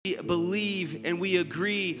We believe and we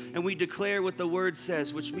agree and we declare what the word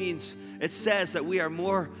says, which means it says that we are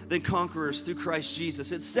more than conquerors through Christ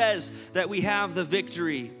Jesus. It says that we have the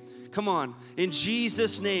victory. Come on, in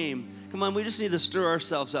Jesus' name. Come on, we just need to stir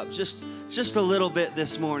ourselves up just a little bit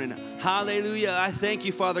this morning. Hallelujah. I thank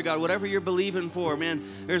you, Father God. Whatever you're believing for, man,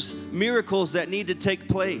 there's miracles that need to take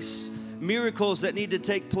place. Miracles that need to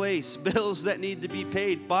take place, bills that need to be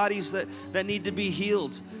paid, bodies that need to be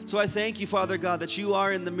healed. So I thank you, Father God, that you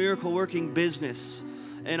are in the miracle working business.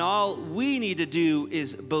 And all we need to do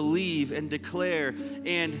is believe and declare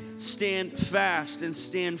and stand fast and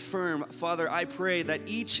stand firm. Father, I pray that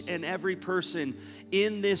each and every person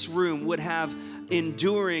in this room would have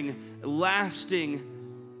enduring, lasting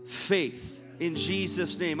faith. In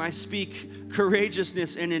Jesus' name, I speak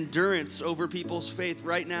courageousness and endurance over people's faith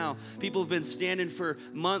right now. People have been standing for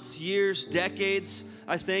months, years, decades.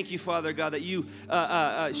 I thank you, Father God, that you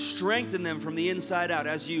strengthen them from the inside out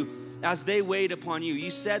as they wait upon you. You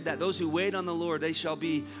said that those who wait on the Lord, they shall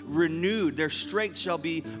be renewed. Their strength shall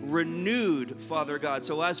be renewed, Father God.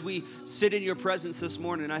 So as we sit in your presence this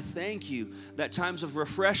morning, I thank you that times of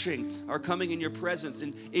refreshing are coming in your presence.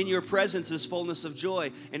 And in your presence is fullness of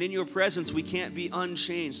joy. And in your presence, we can't be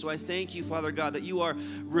unchanged. So I thank you, Father God, that you are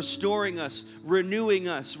restoring us, renewing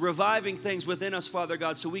us, reviving things within us, Father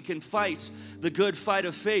God, so we can fight the good fight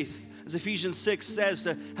of faith. As Ephesians 6 says,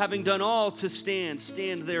 to having done all to stand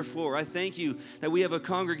therefore. I thank you that we have a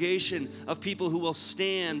congregation of people who will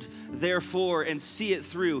stand therefore and see it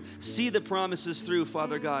through, see the promises through,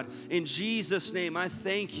 Father God. In Jesus' name, I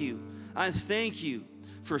thank you. I thank you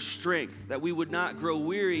for strength, that we would not grow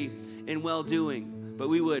weary in well-doing, but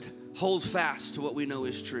we would hold fast to what we know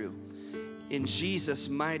is true. In Jesus'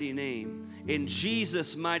 mighty name, in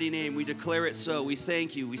Jesus' mighty name, we declare it so. We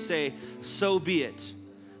thank you. We say, so be it.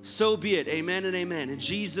 So be it. Amen and amen. In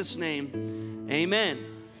Jesus' name, amen.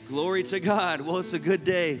 Glory to God. Well, it's a good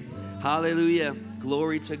day. Hallelujah.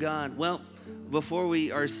 Glory to God. Well, before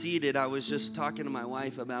we are seated, I was just talking to my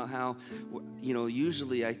wife about how,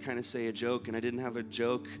 usually I kind of say a joke, and I didn't have a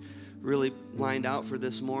joke really lined out for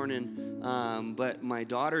this morning. But my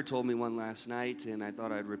daughter told me one last night, and I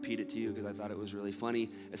thought I'd repeat it to you because I thought it was really funny,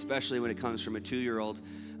 especially when it comes from a 2-year-old.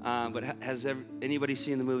 But has anybody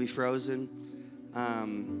seen the movie Frozen?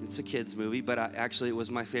 It's a kid's movie, but actually it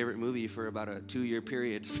was my favorite movie for about a 2-year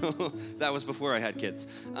period. So that was before I had kids.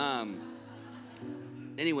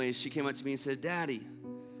 Anyways, she came up to me and said, Daddy,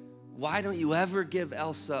 why don't you ever give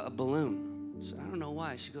Elsa a balloon? So I don't know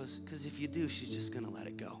why. She goes, because if you do, she's just going to let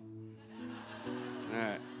it go. All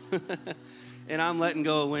right. And I'm letting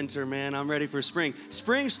go of winter, man. I'm ready for spring.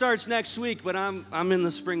 Spring starts next week, but I'm in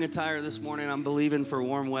the spring attire this morning. I'm believing for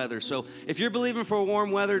warm weather. So if you're believing for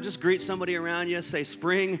warm weather, just greet somebody around you. Say,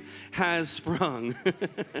 spring has sprung.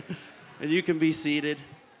 And you can be seated.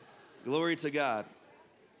 Glory to God.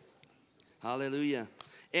 Hallelujah.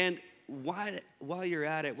 And while you're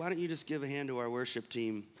at it, why don't you just give a hand to our worship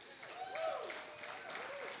team?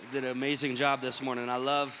 Did an amazing job this morning. I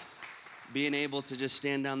love being able to just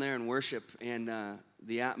stand down there and worship, and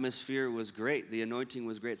the atmosphere was great. The anointing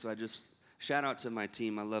was great, so I just shout out to my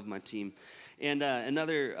team. I love my team. And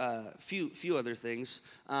another few other things.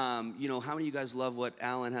 How many of you guys love what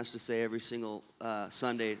Alan has to say every single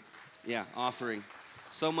Sunday? Yeah, offering.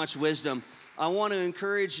 So much wisdom. I want to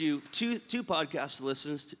encourage you, two podcasts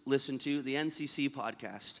to listen to, the NCC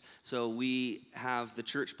podcast. So we have the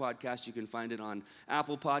church podcast. You can find it on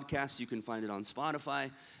Apple Podcasts. You can find it on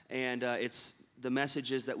Spotify. And it's the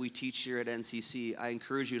messages that we teach here at NCC. I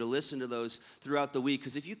encourage you to listen to those throughout the week.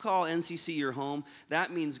 Because if you call NCC your home,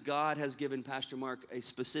 that means God has given Pastor Mark a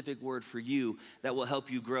specific word for you that will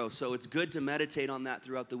help you grow. So it's good to meditate on that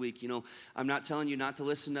throughout the week. I'm not telling you not to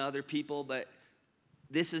listen to other people, but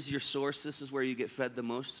this is your source. This is where you get fed the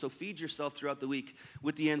most. So feed yourself throughout the week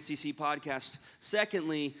with the NCC podcast.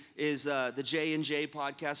 Secondly is the J&J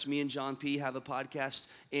podcast. Me and John P. have a podcast.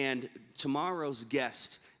 And tomorrow's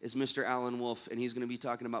guest is Mr. Alan Wolf, and he's going to be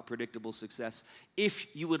talking about predictable success.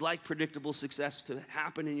 If you would like predictable success to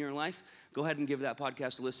happen in your life, go ahead and give that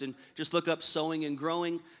podcast a listen. Just look up Sowing and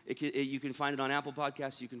Growing. You can find it on Apple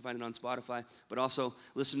Podcasts. You can find it on Spotify. But also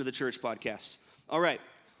listen to the church podcast. All right.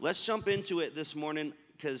 Let's jump into it this morning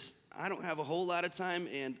because I don't have a whole lot of time,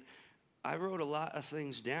 and I wrote a lot of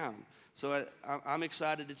things down. So I'm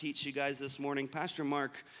excited to teach you guys this morning. Pastor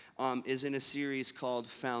Mark is in a series called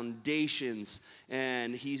Foundations,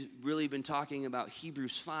 and he's really been talking about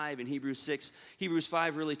Hebrews 5 and Hebrews 6. Hebrews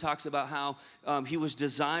 5 really talks about how Paul was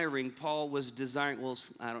desiring, well,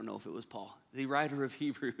 I don't know if it was Paul, the writer of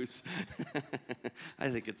Hebrews. I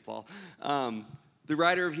think it's Paul. the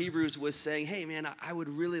writer of Hebrews was saying, hey, man, I would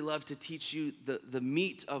really love to teach you the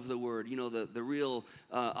meat of the word, you know, the real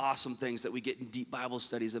awesome things that we get in deep Bible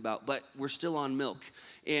studies about, but we're still on milk.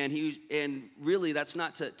 And really, that's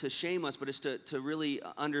not to shame us, but it's to really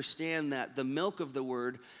understand that the milk of the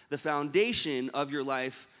word, the foundation of your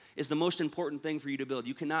life, is the most important thing for you to build.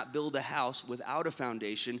 You cannot build a house without a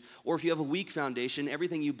foundation, or if you have a weak foundation,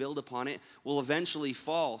 everything you build upon it will eventually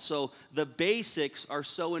fall. So the basics are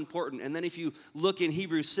so important. And then if you look in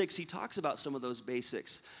Hebrews 6, he talks about some of those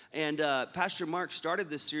basics. And Pastor Mark started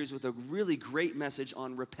this series with a really great message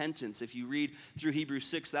on repentance. If you read through Hebrews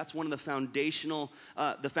 6, that's one of the foundations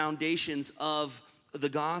of the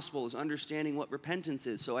gospel, is understanding what repentance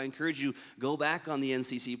is. So I encourage you, go back on the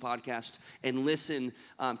NCC podcast and listen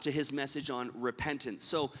to his message on repentance.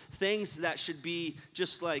 So things that should be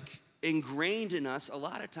just like ingrained in us, a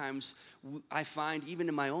lot of times I find, even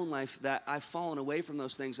in my own life, that I've fallen away from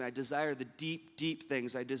those things. I desire the deep, deep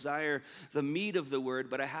things. I desire the meat of the word,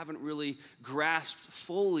 but I haven't really grasped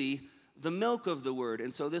fully the milk of the word.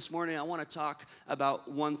 And so this morning I want to talk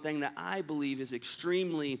about one thing that I believe is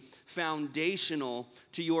extremely foundational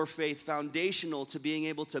to your faith, foundational to being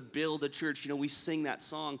able to build a church. You know, we sing that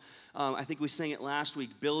song, I think we sang it last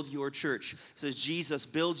week, Build Your Church. It says, Jesus,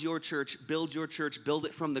 build your church, build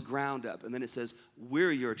it from the ground up. And then it says,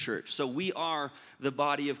 we're your church. So we are the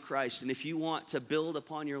body of Christ. And if you want to build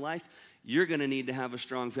upon your life, you're going to need to have a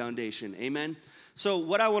strong foundation. Amen? So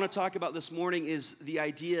what I want to talk about this morning is the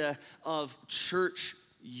idea of church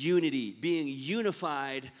unity, being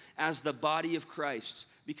unified as the body of Christ.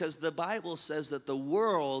 Because the Bible says that the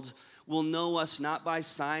world will know us not by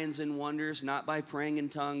signs and wonders, not by praying in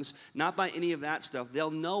tongues, not by any of that stuff.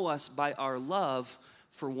 They'll know us by our love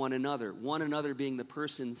for one another being the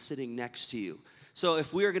person sitting next to you. So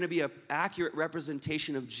if we are going to be an accurate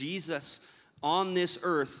representation of Jesus on this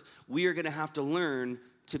earth, we are going to have to learn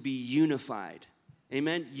to be unified.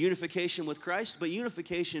 Amen? Unification with Christ, but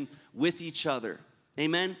unification with each other.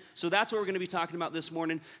 Amen? So that's what we're going to be talking about this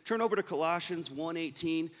morning. Turn over to Colossians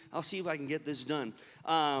 1:18. I'll see if I can get this done.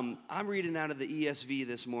 I'm reading out of the ESV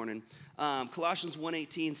this morning. Colossians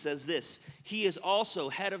 1:18 says this, he is also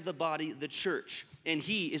head of the body, the church, and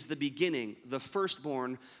he is the beginning, the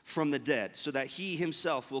firstborn from the dead, so that he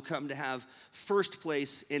himself will come to have first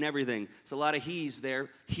place in everything. It's a lot of he's there.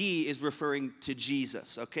 He is referring to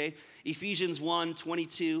Jesus, okay? Ephesians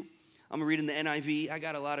 1:22. I'm reading the NIV. I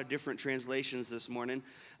got a lot of different translations this morning,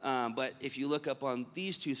 but if you look up on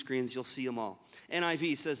these two screens, you'll see them all.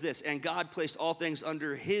 NIV says this, and God placed all things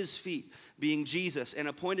under his feet, being Jesus, and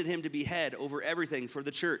appointed him to be head over everything for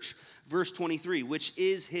the church. Verse 23, which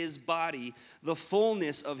is his body, the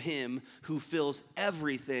fullness of him who fills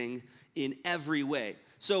everything in every way.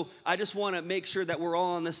 So I just want to make sure that we're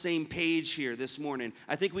all on the same page here this morning.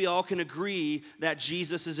 I think we all can agree that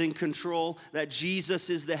Jesus is in control, that Jesus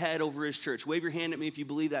is the head over his church. Wave your hand at me if you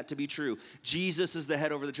believe that to be true. Jesus is the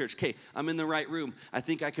head over the church. Okay, I'm in the right room. I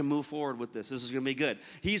think I can move forward with this. This is going to be good.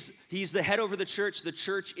 He's the head over the church. The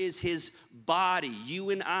church is his body.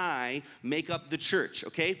 You and I make up the church,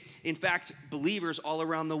 okay? In fact, believers all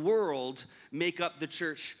around the world make up the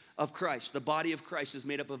church of Christ. The body of Christ is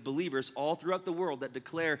made up of believers all throughout the world that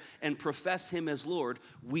declare and profess him as Lord.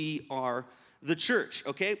 We are the church,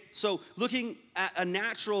 okay? So looking at a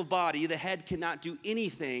natural body, the head cannot do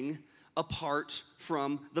anything apart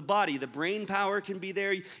from the body. The brain power can be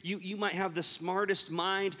there. You might have the smartest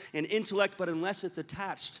mind and intellect, but unless it's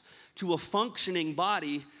attached to a functioning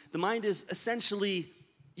body, the mind is essentially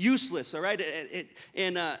useless, all right?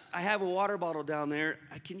 And I have a water bottle down there.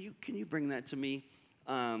 Can you bring that to me?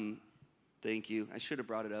 Thank you. I should have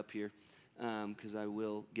brought it up here because I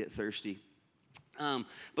will get thirsty.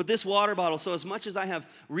 But this water bottle, so as much as I have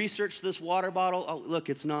researched this water bottle, oh, look,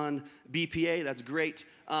 it's non-BPA, that's great.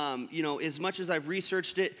 As much as I've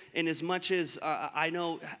researched it, and as much as I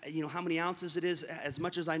know, how many ounces it is, as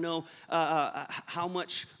much as I know how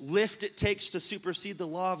much lift it takes to supersede the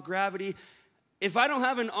law of gravity, if I don't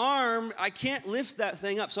have an arm, I can't lift that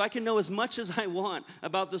thing up. So I can know as much as I want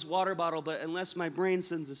about this water bottle, but unless my brain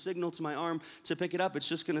sends a signal to my arm to pick it up, it's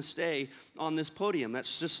just going to stay on this podium.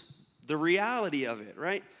 That's just the reality of it,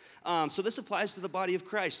 right? So this applies to the body of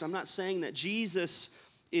Christ. I'm not saying that Jesus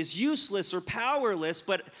is useless or powerless,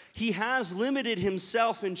 but he has limited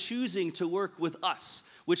himself in choosing to work with us,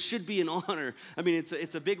 which should be an honor. I mean,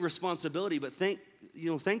 it's a big responsibility, but thank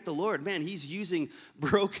the Lord. Man, he's using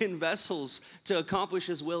broken vessels to accomplish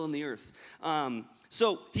his will in the earth.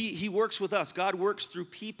 So he works with us. God works through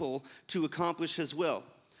people to accomplish his will.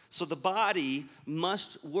 So the body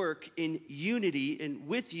must work in unity and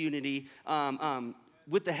with unity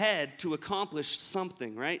with the head to accomplish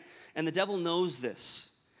something, right? And the devil knows this.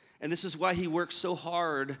 And this is why he works so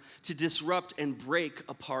hard to disrupt and break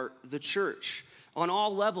apart the church on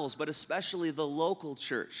all levels, but especially the local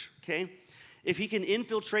church, okay? If he can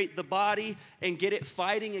infiltrate the body and get it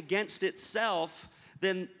fighting against itself,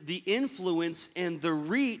 then the influence and the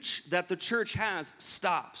reach that the church has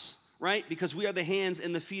stops, right? Because we are the hands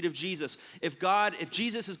and the feet of Jesus. If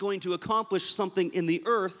Jesus is going to accomplish something in the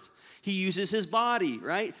earth, he uses his body,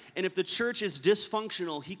 right? And if the church is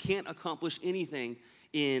dysfunctional, he can't accomplish anything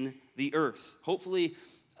in the earth. Hopefully,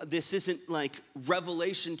 this isn't like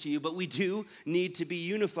revelation to you, but we do need to be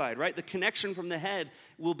unified, right? The connection from the head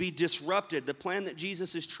will be disrupted. The plan that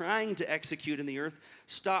Jesus is trying to execute in the earth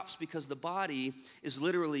stops because the body is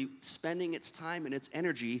literally spending its time and its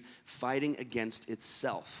energy fighting against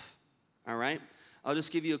itself, all right? I'll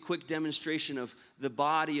just give you a quick demonstration of the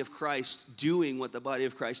body of Christ doing what the body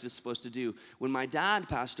of Christ is supposed to do. When my dad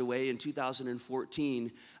passed away in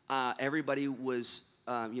 2014, everybody was,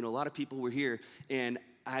 a lot of people were here, and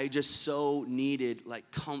I just so needed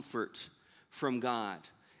like comfort from God.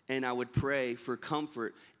 And I would pray for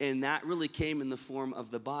comfort. And that really came in the form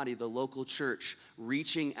of the body, the local church,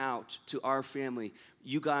 reaching out to our family.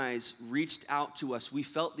 You guys reached out to us. We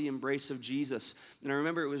felt the embrace of Jesus. And I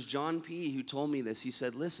remember it was John P. who told me this. He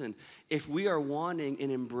said, listen, if we are wanting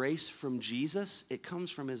an embrace from Jesus, it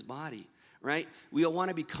comes from his body, right? We all want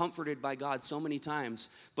to be comforted by God so many times.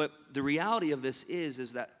 But the reality of this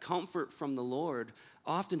is that comfort from the Lord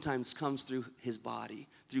oftentimes comes through his body,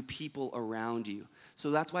 through people around you. So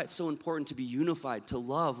that's why it's so important to be unified, to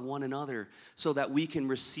love one another, so that we can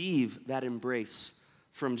receive that embrace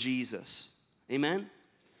from Jesus. Amen?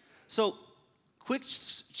 So, quick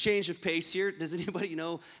change of pace here. Does anybody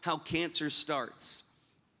know how cancer starts?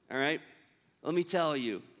 All right? Let me tell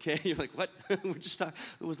you, okay? You're like, what? We're just talking.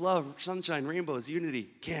 It was love, sunshine, rainbows, unity,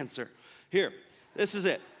 cancer. Here, this is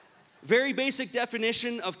it. Very basic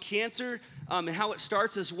definition of cancer and how it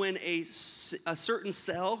starts is when a certain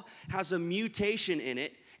cell has a mutation in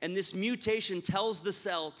it, and this mutation tells the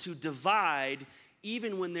cell to divide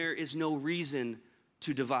even when there is no reason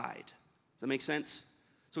to divide. Does that make sense?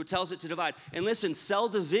 So it tells it to divide. And listen, cell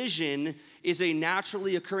division is a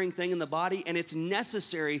naturally occurring thing in the body, and it's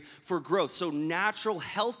necessary for growth. So natural,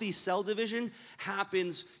 healthy cell division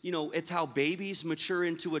happens, it's how babies mature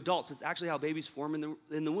into adults. It's actually how babies form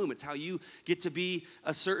in the womb. It's how you get to be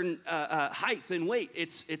a certain height and weight.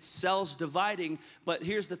 It's cells dividing, but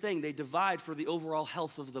here's the thing. They divide for the overall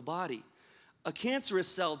health of the body. A cancerous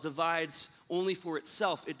cell divides only for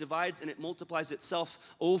itself. It divides and it multiplies itself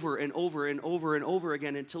over and over and over and over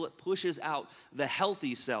again until it pushes out the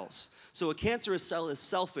healthy cells. So a cancerous cell is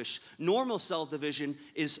selfish. Normal cell division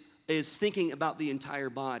is thinking about the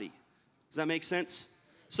entire body. Does that make sense?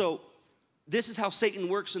 So this is how Satan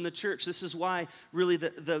works in the church. This is why really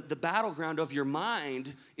the battleground of your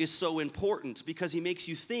mind is so important, because he makes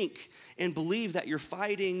you think and believe that you're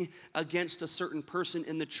fighting against a certain person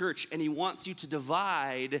in the church, and he wants you to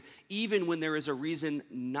divide even when there is a reason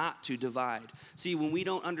not to divide. See, when we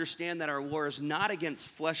don't understand that our war is not against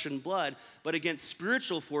flesh and blood, but against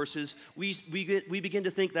spiritual forces, we begin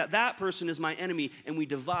to think that person is my enemy, and we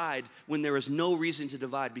divide when there is no reason to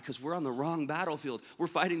divide because we're on the wrong battlefield. We're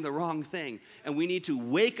fighting the wrong thing. And we need to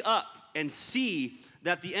wake up and see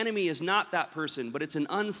that the enemy is not that person, but it's an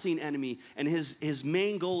unseen enemy, and his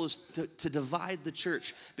main goal is to divide the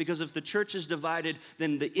church, because if the church is divided,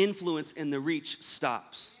 then the influence and the reach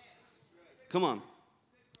stops. Come on.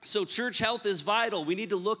 So church health is vital. We need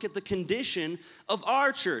to look at the condition of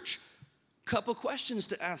our church. Couple questions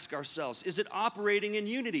to ask ourselves. Is it operating in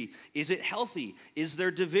unity? Is it healthy? Is there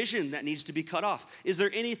division that needs to be cut off? Is there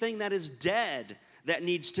anything that is dead that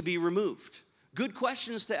needs to be removed? Good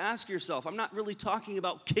questions to ask yourself. I'm not really talking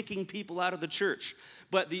about kicking people out of the church,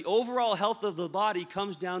 but the overall health of the body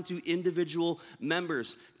comes down to individual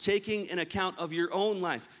members, taking an account of your own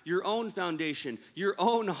life, your own foundation, your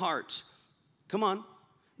own heart. Come on.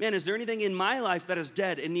 Man, is there anything in my life that is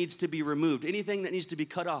dead and needs to be removed? Anything that needs to be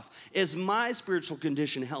cut off? Is my spiritual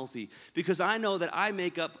condition healthy? Because I know that I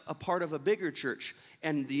make up a part of a bigger church,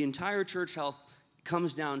 and the entire church health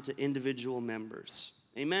comes down to individual members.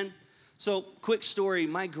 Amen? So, quick story.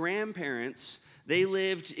 My grandparents, they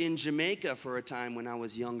lived in Jamaica for a time when I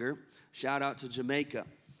was younger. Shout out to Jamaica.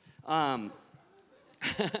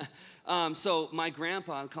 So my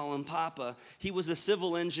grandpa, I call him Papa, he was a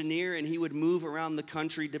civil engineer, and he would move around the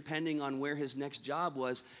country depending on where his next job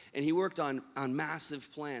was. And he worked on massive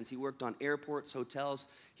plans. He worked on airports, hotels.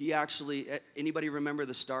 He actually, anybody remember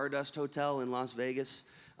the Stardust Hotel in Las Vegas?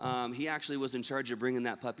 he actually was in charge of bringing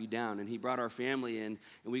that puppy down, and he brought our family in,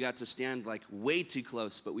 and we got to stand like way too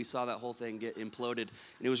close, but we saw that whole thing get imploded, and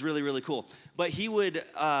it was really, really cool. But he would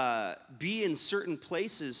be in certain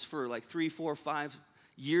places for like 3, 4, 5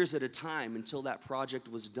 years at a time until that project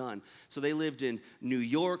was done. So they lived in New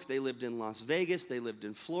York, they lived in Las Vegas, they lived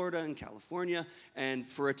in Florida and California, and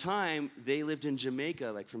for a time, they lived in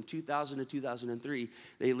Jamaica, like from 2000 to 2003.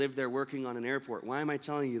 They lived there working on an airport. Why am I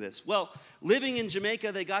telling you this? Well, living in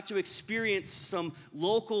Jamaica, they got to experience some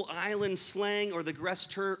local island slang, or the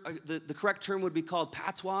correct term would be called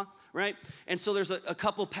patois, right? And so there's a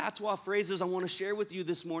couple patois phrases I want to share with you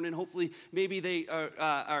this morning. Hopefully, maybe they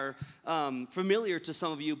are familiar to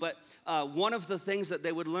some of you, but one of the things that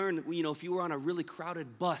they would learn, you know, if you were on a really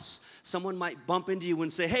crowded bus, someone might bump into you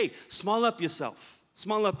and say, hey, small up yourself,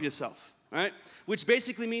 right? Which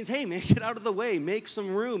basically means, hey, man, get out of the way, make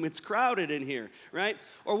some room, it's crowded in here, right?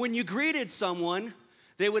 Or when you greeted someone,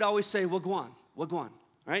 they would always say, wagwan,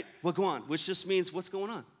 right? Wagwan, which just means, what's going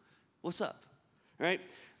on? What's up, right?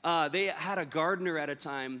 They had a gardener at a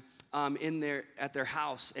time at their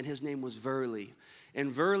house, and his name was Verley. And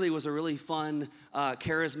Verley was a really fun,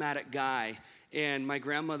 charismatic guy. And my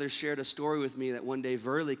grandmother shared a story with me that one day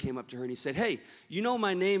Verley came up to her and he said, hey, you know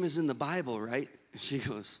my name is in the Bible, right? And she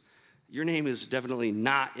goes, your name is definitely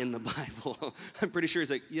not in the Bible. I'm pretty sure.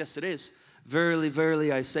 He's like, yes, it is. Verily,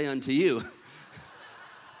 verily, I say unto you.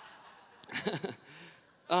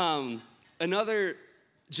 Another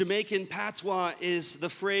Jamaican patois is the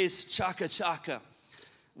phrase chaka chaka,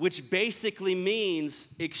 which basically means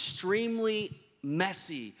extremely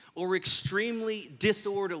messy or extremely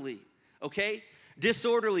disorderly, okay?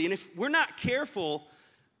 Disorderly. And if we're not careful,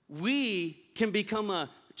 we can become a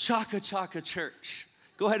chaka chaka church.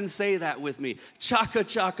 Go ahead and say that with me. Chaka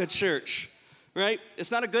chaka church, right? It's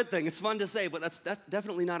not a good thing. It's fun to say, but that's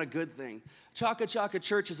definitely not a good thing. Chaka chaka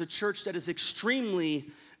church is a church that is extremely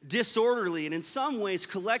disorderly, and in some ways,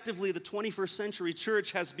 collectively, the 21st century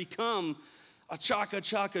church has become a chaka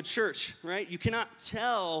chaka church, right? You cannot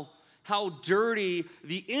tell how dirty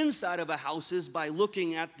the inside of a house is by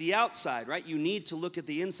looking at the outside, right? You need to look at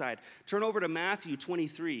the inside. Turn over to Matthew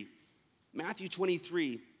 23. Matthew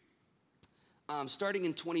 23, starting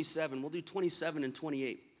in 27. We'll do 27 and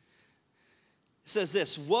 28. It says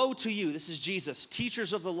this, woe to you, this is Jesus,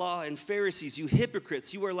 teachers of the law and Pharisees, you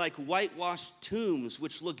hypocrites, you are like whitewashed tombs,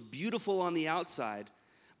 which look beautiful on the outside,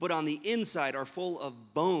 but on the inside are full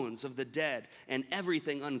of bones of the dead and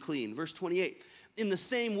everything unclean. Verse 28, in the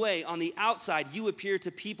same way, on the outside you appear to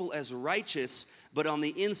people as righteous, but on the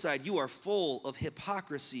inside you are full of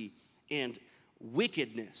hypocrisy and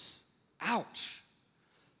wickedness. Ouch.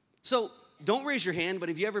 So, don't raise your hand, but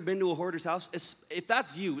have you ever been to a hoarder's house? If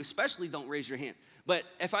that's you, especially don't raise your hand. But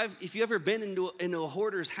if you ever been into a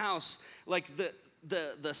hoarder's house, like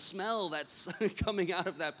the smell that's coming out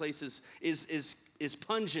of that place is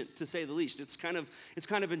pungent, to say the least. It's kind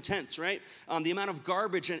of intense, right? The amount of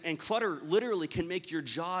garbage and clutter literally can make your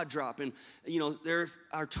jaw drop. And you know, there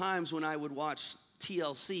are times when I would watch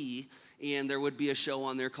TLC, and there would be a show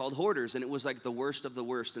on there called Hoarders, and it was like the worst of the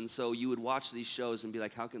worst. And so you would watch these shows and be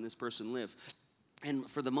like, how can this person live? And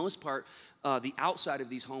for the most part, the outside of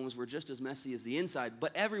these homes were just as messy as the inside.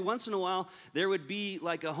 But every once in a while, there would be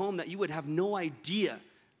like a home that you would have no idea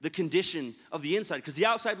the condition of the inside, because the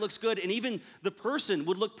outside looks good, and even the person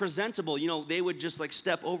would look presentable. You know, they would just like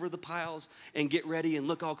step over the piles and get ready and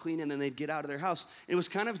look all clean, and then they'd get out of their house. It was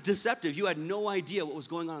kind of deceptive. You had no idea what was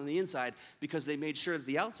going on the inside because they made sure that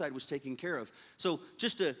the outside was taken care of. So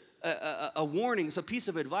just a warning, it's a piece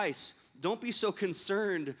of advice. Don't be so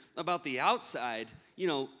concerned about the outside, you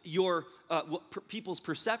know, people's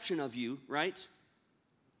perception of you, right?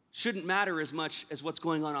 Shouldn't matter as much as what's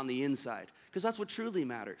going on the inside, because that's what truly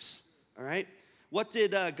matters, all right? What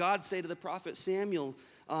did God say to the prophet Samuel?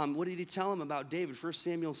 What did he tell him about David? 1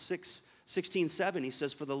 Samuel 16:7, he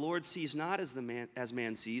says, for the Lord sees not as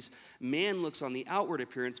man sees. Man looks on the outward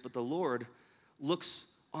appearance, but the Lord looks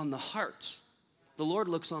on the heart. The Lord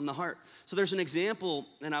looks on the heart. So there's an example,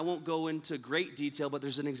 and I won't go into great detail, but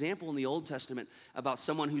there's an example in the Old Testament about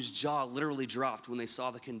someone whose jaw literally dropped when they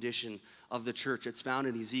saw the condition of the church. It's found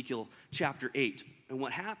in Ezekiel chapter 8. And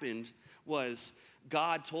what happened was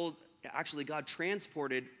God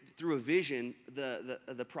transported through a vision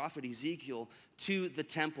the prophet Ezekiel to the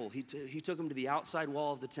temple. He took him to the outside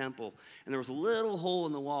wall of the temple, and there was a little hole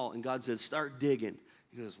in the wall, and God said, start digging.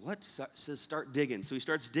 He goes, what? Says, start digging. So he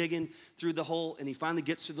starts digging through the hole, and he finally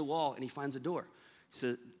gets through the wall, and he finds a door.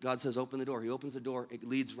 God says, open the door. He opens the door. It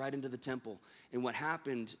leads right into the temple. And what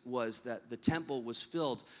happened was that the temple was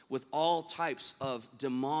filled with all types of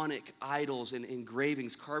demonic idols and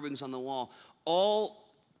engravings, carvings on the wall, all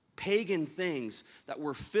pagan things that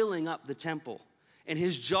were filling up the temple. And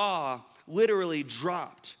his jaw literally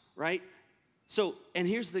dropped, right? So, and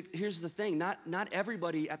here's the thing, not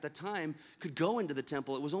everybody at the time could go into the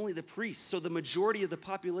temple. It was only the priests. So the majority of the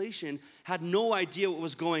population had no idea what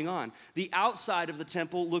was going on. The outside of the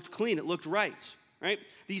temple looked clean. It looked right?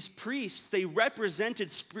 These priests, they represented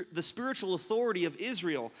the spiritual authority of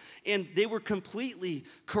Israel, and they were completely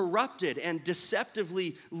corrupted and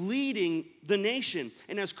deceptively leading the nation.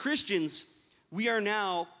 And as Christians, we are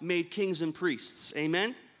now made kings and priests.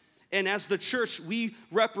 Amen? And as the church, we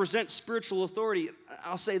represent spiritual authority.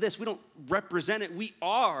 I'll say this, we don't represent it. We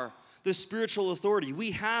are the spiritual authority.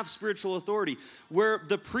 We have spiritual authority. Where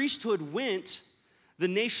the priesthood went, the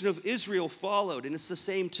nation of Israel followed. And it's the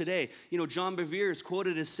same today. You know, John Bevere is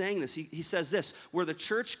quoted as saying this. He says this, where the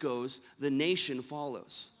church goes, the nation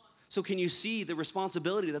follows. So can you see the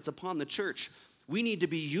responsibility that's upon the church? We need to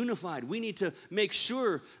be unified. We need to make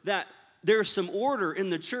sure that there's some order in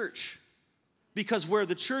the church. Because where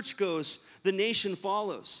the church goes, the nation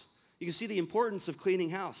follows. You can see the importance of cleaning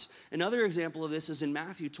house. Another example of this is in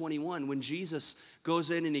Matthew 21, when Jesus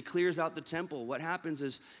goes in and he clears out the temple. What happens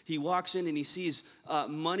is he walks in and he sees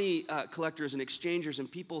money collectors and exchangers and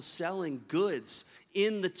people selling goods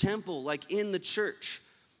in the temple, like in the church.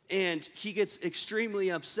 And he gets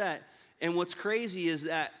extremely upset. And what's crazy is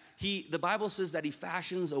that the Bible says that he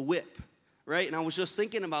fashions a whip. Right? And I was just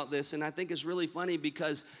thinking about this, and I think it's really funny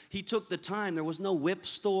because he took the time. There was no whip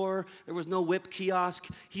store. There was no whip kiosk.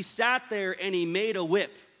 He sat there and he made a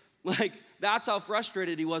whip. Like, that's how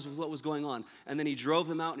frustrated he was with what was going on. And then he drove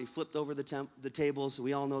them out and he flipped over the tables.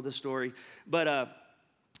 We all know the story. But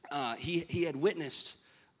he had witnessed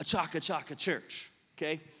a chaka-chaka church,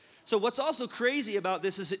 okay? So what's also crazy about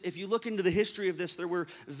this is if you look into the history of this, there were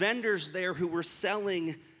vendors there who were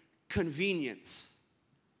selling convenience.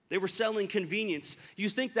 They were selling convenience. You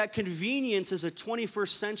think that convenience is a 21st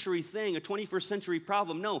century thing, a 21st century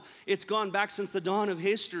problem. No, it's gone back since the dawn of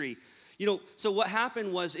history. You know, so what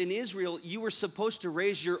happened was in Israel, you were supposed to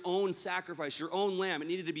raise your own sacrifice, your own lamb. It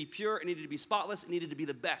needed to be pure, it needed to be spotless, it needed to be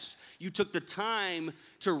the best. You took the time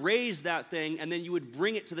to raise that thing, and then you would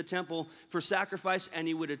bring it to the temple for sacrifice, and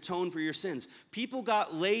you would atone for your sins. People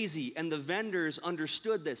got lazy, and the vendors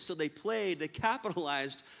understood this, so they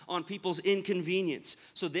capitalized on people's inconvenience.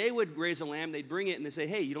 So they would raise a lamb, they'd bring it, and they'd say,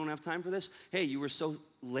 hey, you don't have time for this? Hey, you were so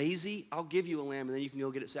lazy, I'll give you a lamb, and then you can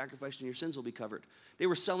go get it sacrificed, and your sins will be covered. They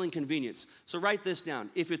were selling convenience. So write this down.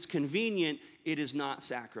 If it's convenient, it is not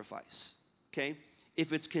sacrifice. Okay?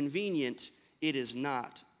 If it's convenient, it is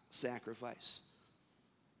not sacrifice.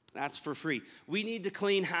 That's for free. We need to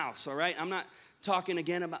clean house, all right? I'm not talking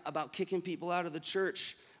again about kicking people out of the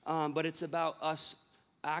church, but it's about us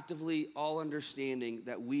actively all understanding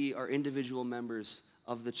that we are individual members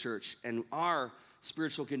of the church, and our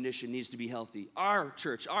spiritual condition needs to be healthy. Our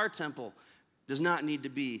church, our temple, does not need to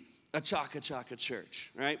be a chaka-chaka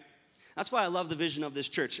church, right? That's why I love the vision of this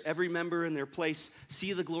church. Every member in their place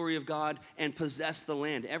see the glory of God and possess the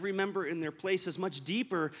land. Every member in their place is much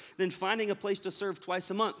deeper than finding a place to serve twice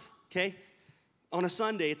a month, okay? On a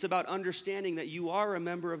Sunday, it's about understanding that you are a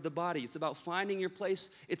member of the body. It's about finding your place.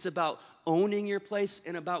 It's about owning your place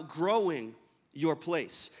and about growing your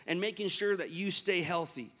place and making sure that you stay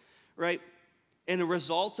healthy, right? And a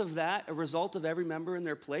result of that, a result of every member in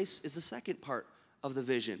their place is the second part of the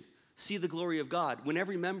vision. See the glory of God. When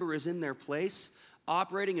every member is in their place,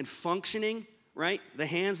 operating and functioning, right? The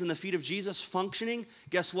hands and the feet of Jesus functioning,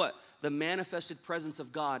 guess what? The manifested presence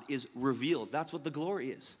of God is revealed. That's what the glory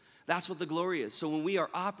is. That's what the glory is. So when we are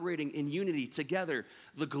operating in unity together,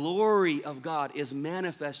 the glory of God is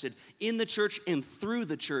manifested in the church and through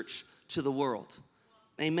the church to the world.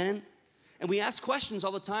 Amen? And we ask questions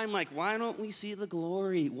all the time like, why don't we see the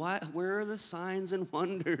glory? Where are the signs and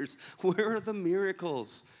wonders? Where are the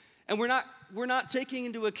miracles? And we're not taking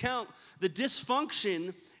into account the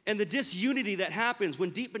dysfunction and the disunity that happens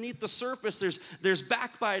when deep beneath the surface there's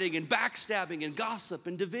backbiting and backstabbing and gossip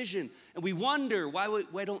and division. And we wonder why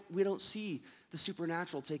we don't see the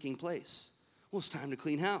supernatural taking place. Well, it's time to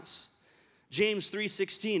clean house. James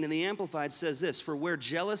 3:16 in the Amplified says this, for where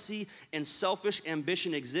jealousy and selfish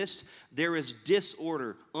ambition exist, there is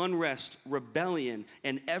disorder, unrest, rebellion,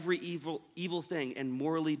 and every evil thing and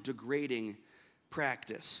morally degrading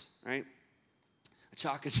practice, right? A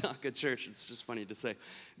chaka-chaka church, it's just funny to say,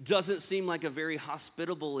 doesn't seem like a very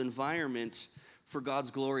hospitable environment for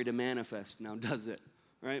God's glory to manifest now, does it,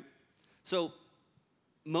 right? So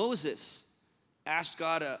Moses asked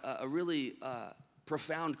God a really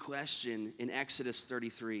profound question in Exodus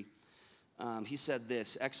 33. He said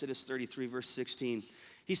this, Exodus 33, verse 16.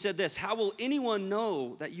 He said this, how will anyone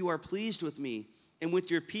know that you are pleased with me and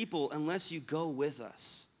with your people unless you go with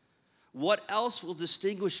us. What else will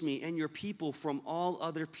distinguish me and your people from all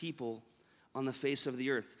other people on the face of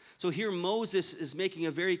the earth? So here Moses is making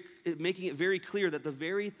it very clear that the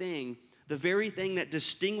very thing that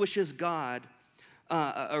distinguishes God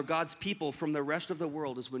or God's people from the rest of the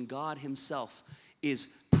world is when God himself is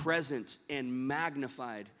present and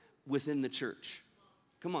magnified within the church.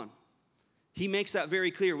 Come on. He makes that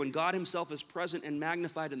very clear. When God himself is present and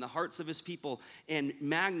magnified in the hearts of his people and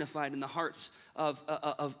magnified in the hearts of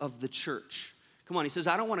the church. Come on, he says,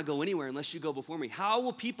 I don't want to go anywhere unless you go before me. How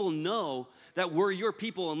will people know that we're your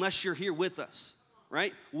people unless you're here with us,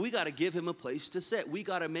 right? We got to give him a place to sit. We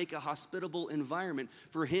got to make a hospitable environment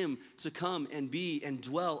for him to come and be and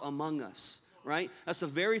dwell among us, right? That's the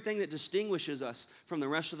very thing that distinguishes us from the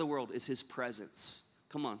rest of the world is his presence.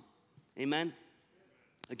 Come on, amen?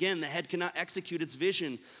 Again, the head cannot execute its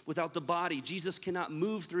vision without the body. Jesus cannot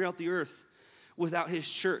move throughout the earth without his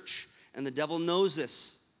church. And the devil knows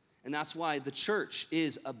this. And that's why the church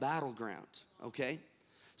is a battleground, okay?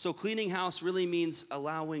 So cleaning house really means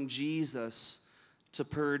allowing Jesus to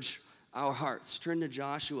purge our hearts. Turn to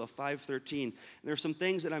Joshua 5:13. There are some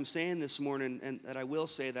things that I'm saying this morning and that I will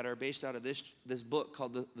say that are based out of this book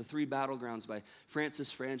called The Three Battlegrounds by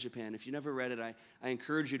Francis Frangipane. If you never read it, I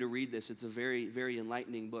encourage you to read this. It's a very, very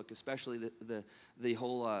enlightening book, especially the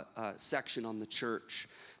whole section on the church.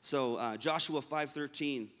 So Joshua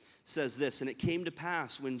 5:13 says this, and it came to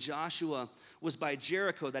pass when Joshua was by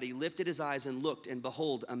Jericho that he lifted his eyes and looked, and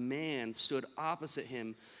behold, a man stood opposite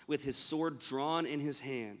him with his sword drawn in his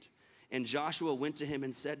hand. And Joshua went to him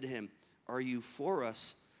and said to him, are you for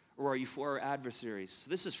us or are you for our adversaries?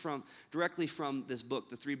 So this is directly from this book,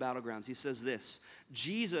 The Three Battlegrounds. He says this,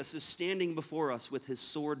 Jesus is standing before us with his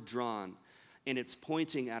sword drawn, and it's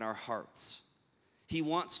pointing at our hearts. He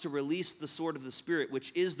wants to release the sword of the Spirit,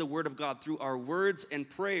 which is the word of God, through our words and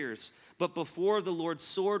prayers. But before the Lord's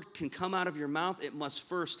sword can come out of your mouth, it must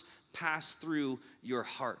first pass through your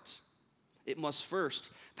heart. It must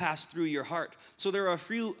first pass through your heart. So there are a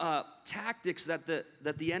few tactics that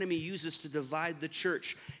the enemy uses to divide the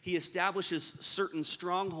church. He establishes certain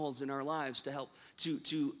strongholds in our lives to help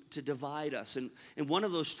to divide us. And one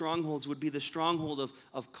of those strongholds would be the stronghold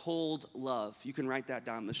of cold love. You can write that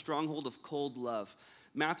down, the stronghold of cold love.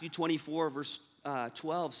 Matthew 24, verse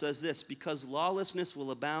 12 says this, because lawlessness will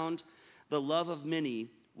abound, the love of many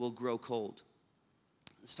will grow cold.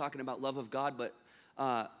 It's talking about love of God, but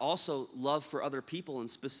also love for other people, and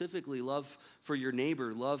specifically love for your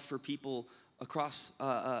neighbor, love for people across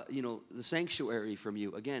the sanctuary from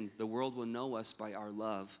you. Again, the world will know us by our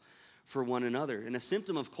love for one another. And a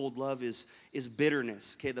symptom of cold love is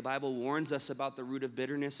bitterness. Okay, the Bible warns us about the root of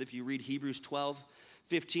bitterness. If you read Hebrews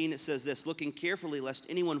 12:15, it says this, looking carefully lest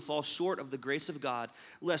anyone fall short of the grace of God,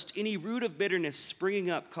 lest any root of bitterness springing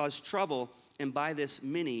up cause trouble, and by this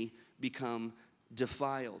many become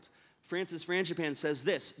defiled. Francis Frangipane says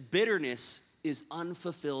this, bitterness is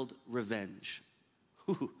unfulfilled revenge.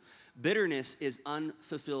 Bitterness is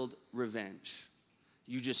unfulfilled revenge.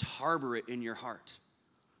 You just harbor it in your heart.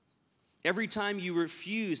 Every time you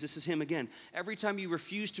refuse, this is him again, every time you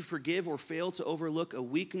refuse to forgive or fail to overlook a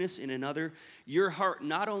weakness in another, your heart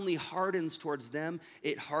not only hardens towards them,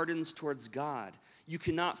 it hardens towards God. You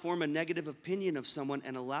cannot form a negative opinion of someone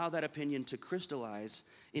and allow that opinion to crystallize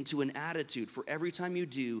into an attitude. For every time you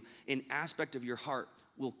do, an aspect of your heart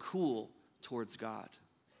will cool towards God.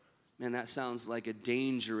 Man, that sounds like a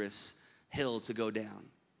dangerous hill to go down.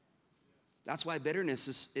 That's why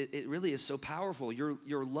bitterness it really is so powerful.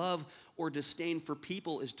 Your love or disdain for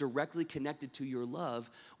people is directly connected to your love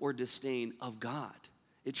or disdain of God.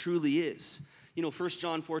 It truly is. 1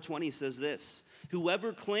 John 4:20 says this,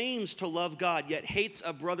 whoever claims to love God yet hates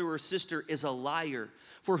a brother or sister is a liar.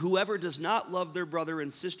 For whoever does not love their brother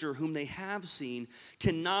and sister whom they have seen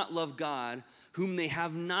cannot love God whom they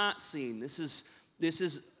have not seen. This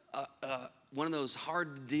is one of those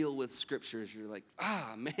hard to deal with scriptures. You're like,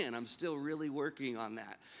 man, I'm still really working on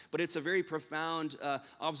that. But it's a very profound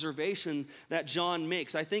observation that John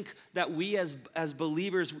makes. I think that we as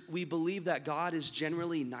believers, we believe that God is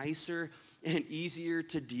generally nicer and easier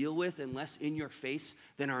to deal with and less in your face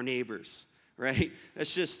than our neighbors, right?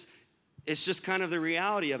 It's just kind of the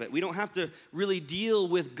reality of it. We don't have to really deal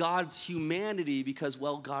with God's humanity because,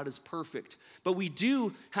 well, God is perfect. But we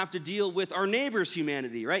do have to deal with our neighbor's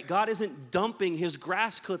humanity, right? God isn't dumping his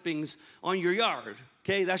grass clippings on your yard,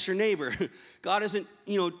 okay? That's your neighbor. God isn't,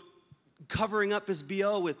 covering up his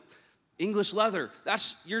BO with English leather.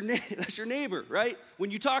 That's your neighbor, right? When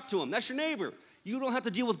you talk to him, that's your neighbor. You don't have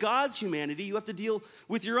to deal with God's humanity. You have to deal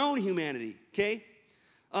with your own humanity, okay?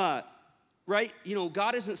 right?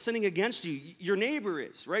 God isn't sinning against you. Your neighbor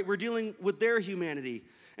is, right? We're dealing with their humanity.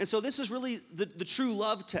 And so this is really the true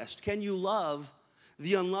love test. Can you love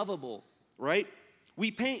the unlovable, right? We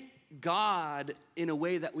paint God in a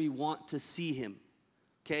way that we want to see him,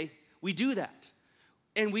 okay? We do that.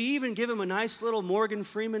 And we even give him a nice little Morgan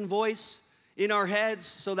Freeman voice in our heads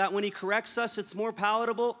so that when he corrects us, it's more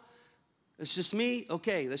palatable. It's just me?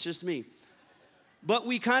 Okay, that's just me. But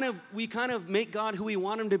we kind of make God who we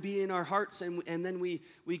want him to be in our hearts, and then we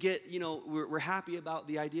get, we're happy about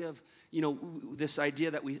the idea of, this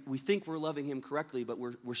idea that we think we're loving him correctly, but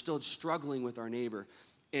we're still struggling with our neighbor.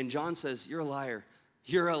 And John says, you're a liar.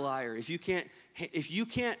 You're a liar. If you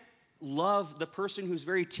can't love the person who's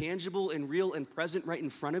very tangible and real and present right in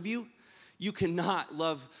front of you, you cannot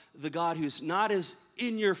love the God who's not as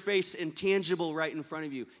in your face and tangible right in front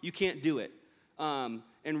of you. You can't do it.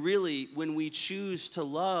 And really, when we choose to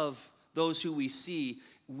love those who we see,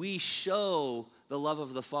 we show the love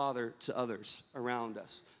of the Father to others around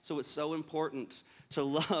us. So it's so important to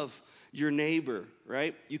love your neighbor,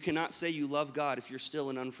 right? You cannot say you love God if you're still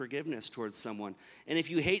in unforgiveness towards someone. And if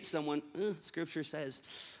you hate someone, Scripture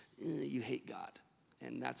says, you hate God.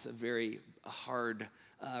 And that's a very hard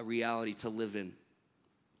reality to live in.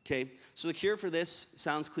 Okay? So the cure for this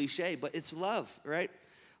sounds cliche, but it's love, right?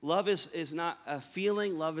 Love is not a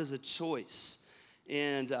feeling. Love is a choice.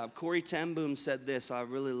 And Corrie ten Boom said this. I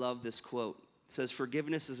really love this quote. It says,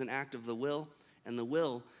 forgiveness is an act of the will, and the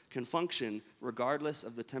will can function regardless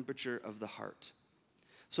of the temperature of the heart.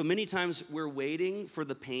 So many times we're waiting for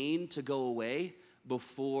the pain to go away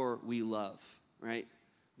before we love, right?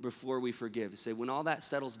 Before we forgive. Say, when all that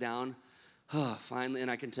settles down, finally, and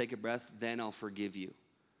I can take a breath, then I'll forgive you,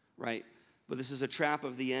 right? But this is a trap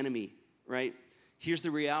of the enemy, right? Here's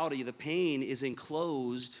the reality. The pain is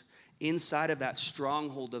enclosed inside of that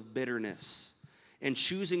stronghold of bitterness. And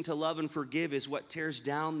choosing to love and forgive is what tears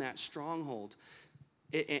down that stronghold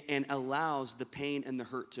and allows the pain and the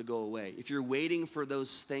hurt to go away. If you're waiting for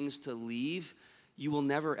those things to leave, you will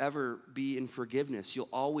never, ever be in forgiveness. You'll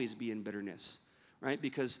always be in bitterness, right?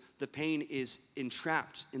 Because the pain is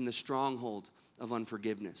entrapped in the stronghold of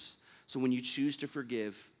unforgiveness. So when you choose to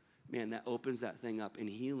forgive, man, that opens that thing up, and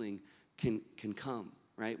healing can come,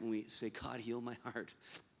 right? When we say, God, heal my heart.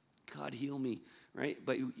 God, heal me, right?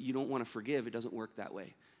 But you don't want to forgive. It doesn't work that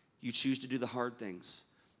way. You choose to do the hard things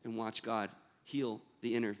and watch God heal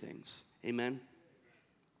the inner things. Amen?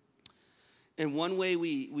 And one way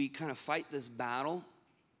we kind of fight this battle,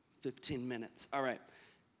 15 minutes, all right,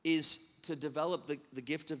 is to develop the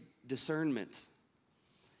gift of discernment.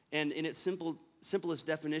 And in its simplest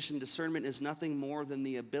definition, discernment is nothing more than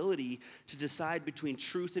the ability to decide between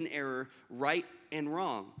truth and error, right and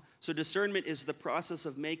wrong. So discernment is the process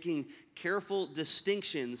of making careful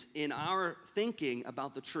distinctions in our thinking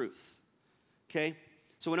about the truth, okay?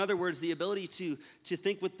 So in other words, the ability to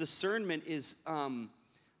think with discernment is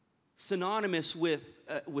synonymous with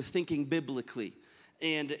thinking biblically.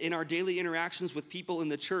 And in our daily interactions with people in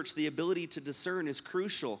the church, the ability to discern is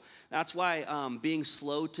crucial. That's why being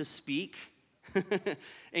slow to speak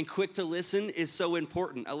and quick to listen is so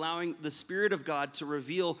important. Allowing the Spirit of God to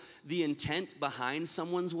reveal the intent behind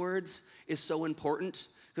someone's words is so important,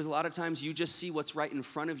 because a lot of times you just see what's right in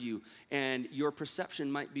front of you and your perception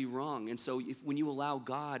might be wrong. And so when you allow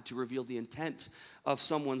God to reveal the intent of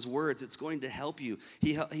someone's words, it's going to help you.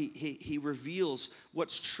 He reveals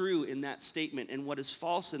what's true in that statement and what is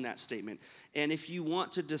false in that statement. And if you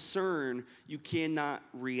want to discern, you cannot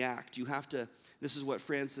react. You have to. This is what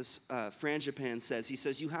Francis Frangipane says. He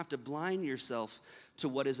says, you have to blind yourself to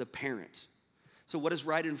what is apparent. So what is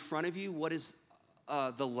right in front of you, what is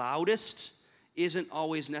the loudest, isn't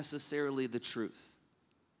always necessarily the truth.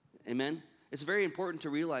 Amen? It's very important to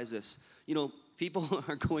realize this. People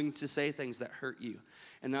are going to say things that hurt you.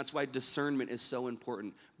 And that's why discernment is so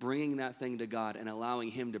important. Bringing that thing to God and allowing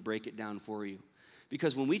him to break it down for you.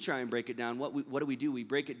 Because when we try and break it down, what do? We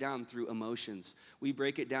break it down through emotions. We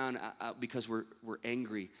break it down because we're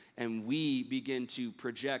angry. And we begin to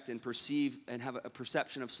project and perceive and have a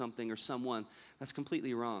perception of something or someone that's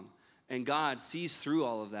completely wrong. And God sees through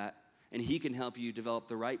all of that, and he can help you develop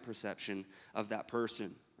the right perception of that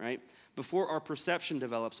person, right? Before our perception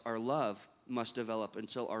develops, our love must develop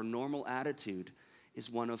until our normal attitude is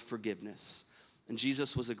one of forgiveness. And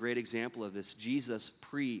Jesus was a great example of this. Jesus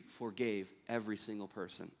forgave every single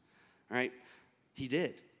person, right? He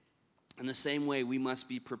did. In the same way, we must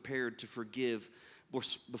be prepared to forgive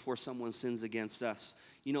before someone sins against us.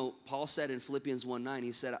 Paul said in Philippians 1:9,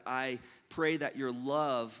 he said, I pray that your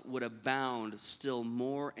love would abound still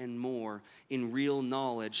more and more in real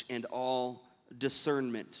knowledge and all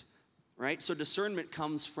discernment, right? So discernment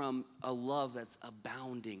comes from a love that's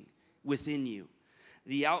abounding within you.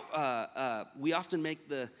 We often make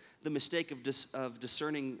the mistake of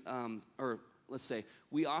discerning, or let's say,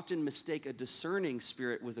 we often mistake a discerning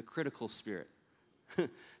spirit with a critical spirit.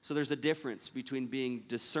 So there's a difference between being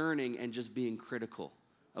discerning and just being critical,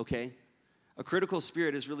 okay? A critical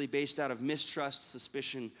spirit is really based out of mistrust,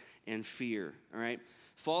 suspicion, and fear, all right?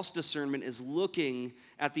 False discernment is looking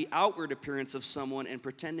at the outward appearance of someone and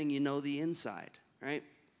pretending you know the inside, right?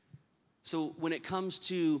 So when it comes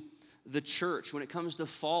to the church, when it comes to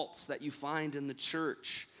faults that you find in the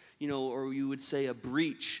church, or you would say a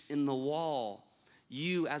breach in the wall,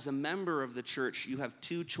 you as a member of the church, you have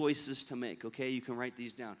two choices to make, okay? You can write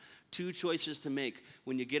these down. Two choices to make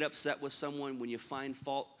when you get upset with someone, when you find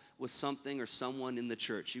fault with something or someone in the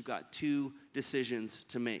church. You've got two decisions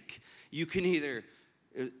to make. You can either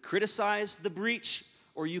criticize the breach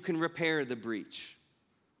or you can repair the breach.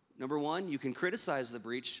 Number one, you can criticize the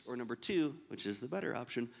breach, or number two, which is the better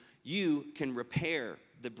option, you can repair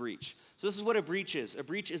the breach. So this is what a breach is. A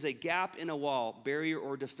breach is a gap in a wall, barrier,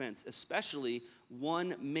 or defense, especially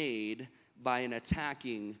one made by an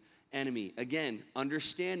attacking enemy. Again,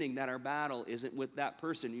 understanding that our battle isn't with that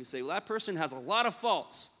person. You say, well, that person has a lot of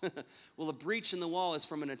faults. Well, a breach in the wall is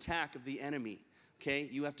from an attack of the enemy, okay?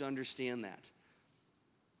 You have to understand that.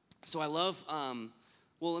 So I love,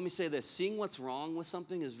 let me say this. Seeing what's wrong with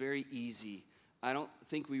something is very easy. I don't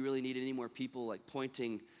think we really need any more people like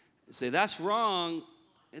pointing, say, that's wrong.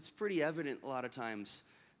 It's pretty evident a lot of times,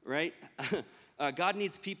 right? God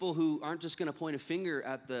needs people who aren't just going to point a finger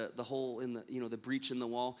at the hole in the breach in the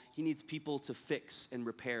wall. He needs people to fix and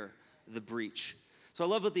repair the breach. So I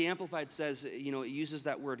love what the Amplified says. It uses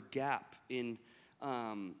that word gap in.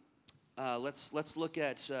 Let's look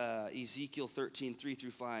at Ezekiel 13,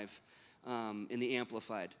 3-5 in the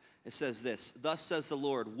Amplified. It says this: "Thus says the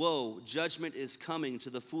Lord, woe, judgment is coming to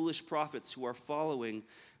the foolish prophets who are following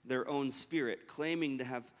their own spirit, claiming to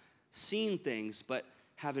have seen things, but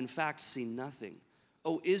have in fact seen nothing.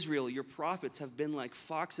 O Israel, your prophets have been like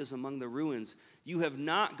foxes among the ruins. You have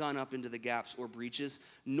not gone up into the gaps or breaches,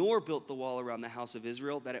 nor built the wall around the house of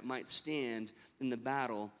Israel, that it might stand in the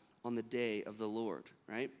battle on the day of the Lord,"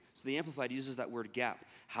 right? So the Amplified uses that word gap.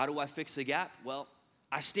 How do I fix a gap? Well,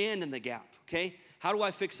 I stand in the gap, okay? How do I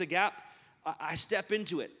fix a gap? I step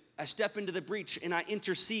into it. I step into the breach and I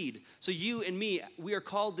intercede. So you and me, we are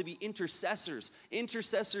called to be intercessors.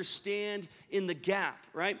 Intercessors stand in the gap,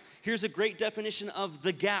 right? Here's a great definition of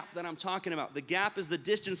the gap that I'm talking about. The gap is the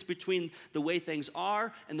distance between the way things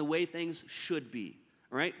are and the way things should be.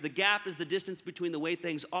 Right? The gap is the distance between the way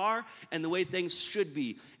things are and the way things should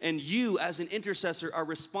be. And you, as an intercessor, are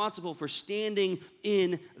responsible for standing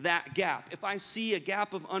in that gap. If I see a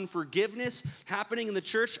gap of unforgiveness happening in the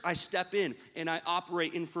church, I step in and I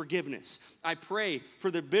operate in forgiveness. I pray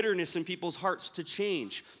for the bitterness in people's hearts to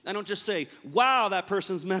change. I don't just say, wow, that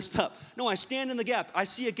person's messed up. No, I stand in the gap. I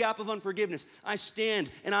see a gap of unforgiveness. I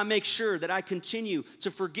stand and I make sure that I continue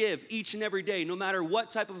to forgive each and every day, no matter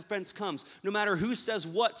what type of offense comes, no matter who says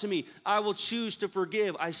what to me, I will choose to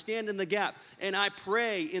forgive. I stand in the gap and I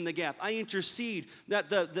pray in the gap. I intercede that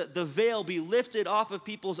the veil be lifted off of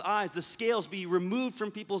people's eyes, the scales be removed from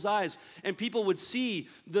people's eyes, and people would see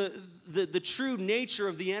the true nature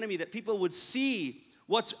of the enemy, that people would see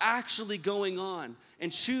what's actually going on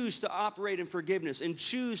and choose to operate in forgiveness and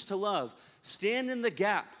choose to love. Stand in the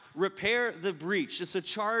gap. Repair the breach. It's a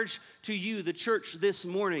charge to you, the church, this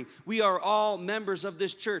morning. We are all members of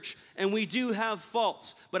this church, and we do have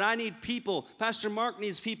faults, but I need people. Pastor Mark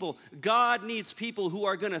needs people. God needs people who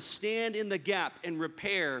are going to stand in the gap and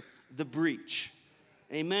repair the breach.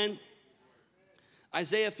 Amen?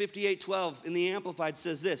 Isaiah 58:12 in the Amplified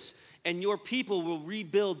says this: "And your people will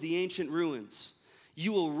rebuild the ancient ruins.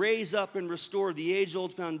 You will raise up and restore the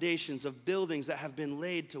age-old foundations of buildings that have been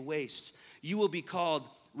laid to waste. You will be called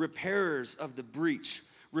repairers of the breach,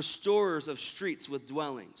 restorers of streets with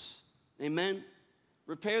dwellings." Amen?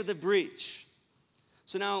 Repair the breach.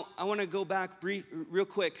 So now I want to go back real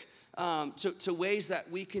quick to ways that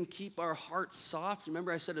we can keep our hearts soft.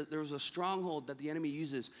 Remember I said that there was a stronghold that the enemy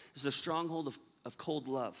uses. It's the stronghold of cold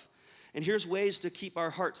love. And here's ways to keep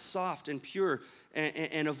our hearts soft and pure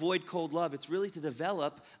and avoid cold love. It's really to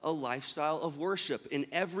develop a lifestyle of worship. In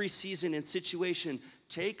every season and situation,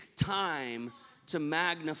 take time to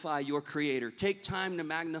magnify your Creator. Take time to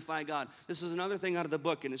magnify God. This is another thing out of the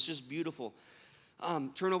book, and it's just beautiful.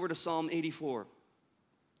 Turn over to Psalm 84.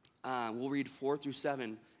 We'll read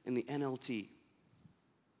 4-7 in the NLT.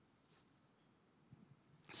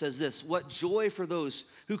 says this, what joy for those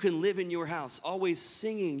who can live in your house, always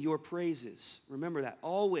singing your praises. Remember that,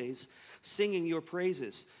 always singing your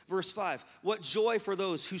praises. Verse 5, what joy for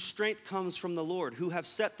those whose strength comes from the Lord, who have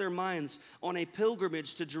set their minds on a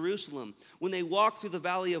pilgrimage to Jerusalem. When they walk through the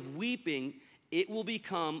valley of weeping, it will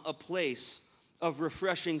become a place of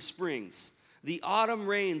refreshing springs. The autumn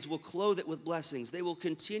rains will clothe it with blessings. They will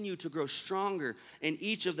continue to grow stronger, and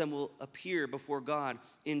each of them will appear before God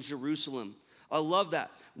in Jerusalem. I love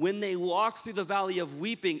that. When they walk through the valley of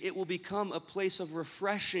weeping, it will become a place of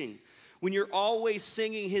refreshing. When you're always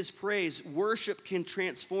singing his praise, worship can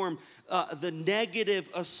transform the negative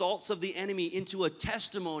assaults of the enemy into a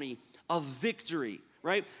testimony of victory,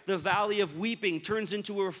 right? The valley of weeping turns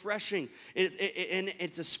into a refreshing. And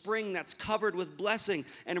it's a spring that's covered with blessing.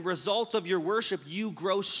 And a result of your worship, you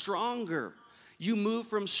grow stronger. You move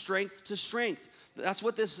from strength to strength. That's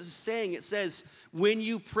what this is saying. It says, when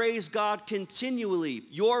you praise God continually,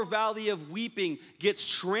 your valley of weeping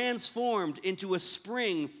gets transformed into a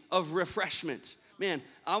spring of refreshment. Man,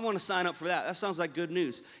 I want to sign up for that. That sounds like good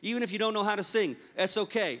news. Even if you don't know how to sing, that's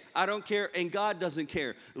okay. I don't care, and God doesn't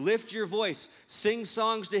care. Lift your voice. Sing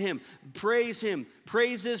songs to him. Praise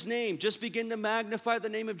his name. Just begin to magnify the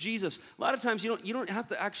name of Jesus. A lot of times you don't have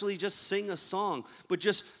to actually just sing a song, but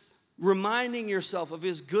just reminding yourself of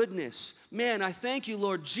his goodness. Man, I thank you,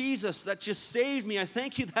 Lord Jesus, that you saved me. I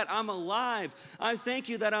thank you that I'm alive. I thank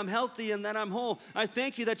you that I'm healthy and that I'm whole. I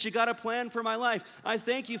thank you that you got a plan for my life. I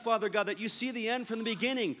thank you, Father God, that you see the end from the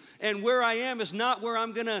beginning, and where I am is not where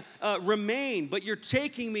I'm going to remain, but you're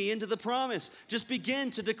taking me into the promise. Just begin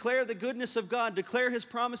to declare the goodness of God, declare his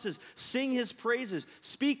promises, sing his praises,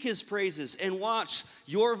 speak his praises, and watch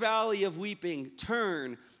your valley of weeping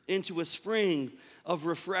turn into a spring of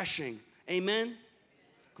refreshing. Amen?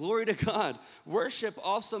 Glory to God. Worship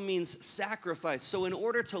also means sacrifice. So in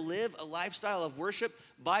order to live a lifestyle of worship,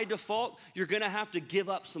 by default, you're going to have to give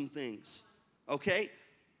up some things. Okay?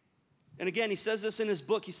 And again, he says this in his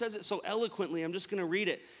book. He says it so eloquently. I'm just going to read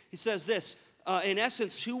it. He says this, in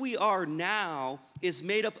essence, who we are now is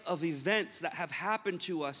made up of events that have happened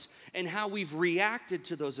to us and how we've reacted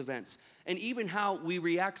to those events, and even how we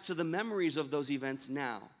react to the memories of those events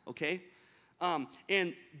now, okay?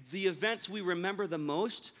 And the events we remember the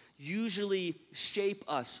most usually shape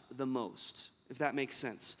us the most, if that makes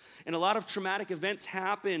sense. And a lot of traumatic events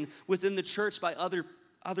happen within the church by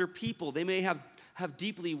other people. They may have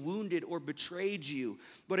deeply wounded or betrayed you.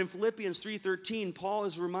 But in Philippians 3:13, Paul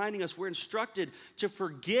is reminding us we're instructed to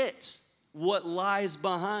forget what lies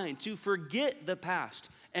behind, to forget the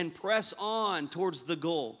past and press on towards the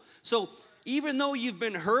goal. So even though you've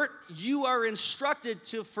been hurt, you are instructed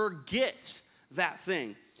to forget that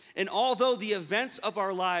thing. And although the events of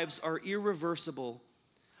our lives are irreversible,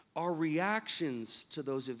 our reactions to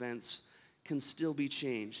those events can still be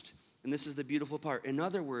changed. And this is the beautiful part. In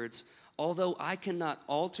other words, although I cannot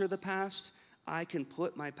alter the past, I can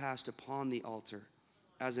put my past upon the altar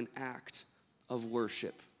as an act of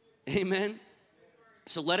worship. Amen?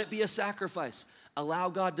 So let it be a sacrifice. Allow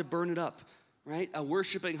God to burn it up, right? A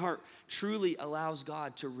worshiping heart truly allows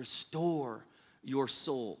God to restore your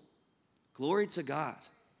soul. Glory to God.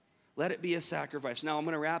 Let it be a sacrifice. Now, I'm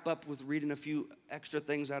going to wrap up with reading a few extra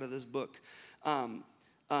things out of this book.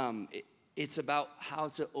 It's about how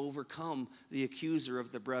to overcome the accuser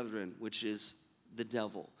of the brethren, which is the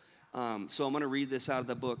devil. So I'm going to read this out of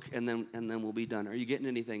the book, and then we'll be done. Are you getting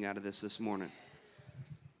anything out of this morning?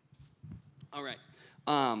 All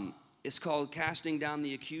right. It's called Casting Down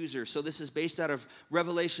the Accuser. So this is based out of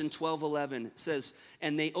Revelation 12:11. It says,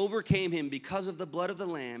 and they overcame him because of the blood of the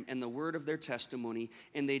Lamb and the word of their testimony,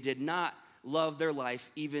 and they did not love their life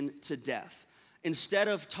even to death. Instead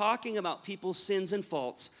of talking about people's sins and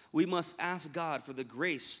faults, we must ask God for the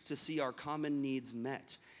grace to see our common needs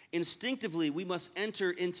met. Instinctively, we must enter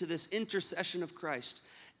into this intercession of Christ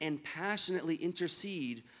and passionately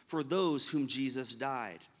intercede for those whom Jesus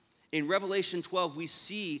died. In Revelation 12, we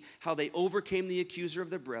see how they overcame the accuser of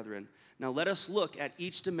the brethren. Now let us look at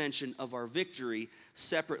each dimension of our victory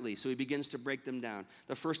separately. So he begins to break them down.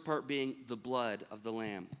 The first part being the blood of the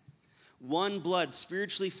Lamb. One blood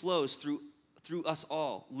spiritually flows through us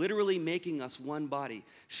all, literally making us one body,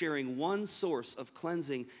 sharing one source of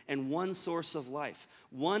cleansing and one source of life.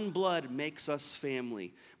 One blood makes us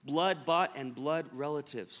family, blood bought and blood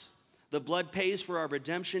relatives. The blood pays for our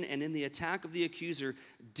redemption, and in the attack of the accuser,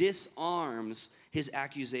 disarms his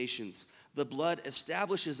accusations. The blood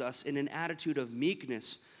establishes us in an attitude of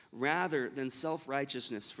meekness rather than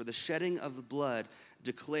self-righteousness, for the shedding of the blood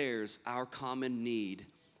declares our common need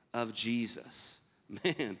of Jesus.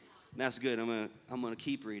 Man, that's good. I'm gonna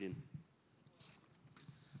keep reading.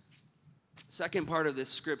 Second part of this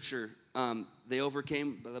scripture, they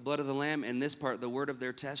overcame by the blood of the Lamb, and this part, the word of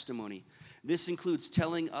their testimony. This includes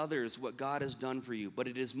telling others what God has done for you, but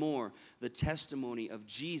it is more the testimony of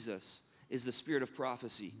Jesus is the spirit of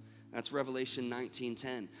prophecy. That's Revelation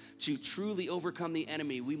 19:10. To truly overcome the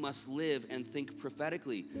enemy, we must live and think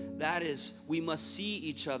prophetically. That is, we must see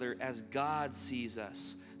each other as God sees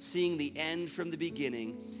us, seeing the end from the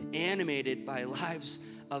beginning, animated by lives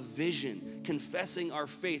of vision, confessing our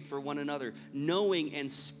faith for one another, knowing and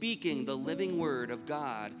speaking the living word of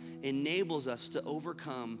God enables us to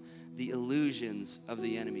overcome the illusions of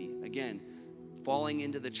the enemy. Again, falling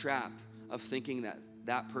into the trap of thinking that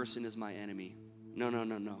that person is my enemy.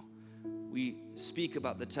 No. We speak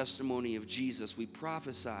about the testimony of Jesus. We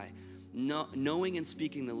prophesy. Knowing and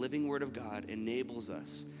speaking the living word of God enables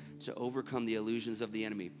us to overcome the illusions of the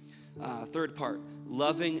enemy. Third part,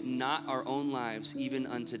 loving not our own lives even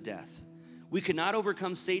unto death. We cannot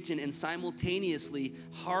overcome Satan and simultaneously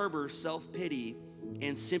harbor self-pity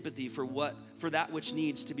and sympathy for that which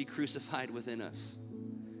needs to be crucified within us.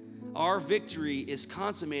 Our victory is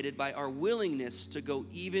consummated by our willingness to go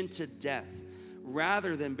even to death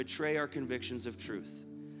rather than betray our convictions of truth.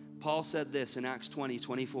 Paul said this in Acts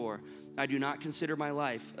 20:24, I do not consider my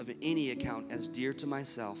life of any account as dear to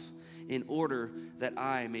myself, in order that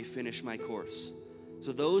I may finish my course.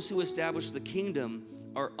 So those who establish the kingdom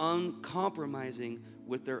are uncompromising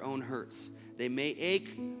with their own hurts. They may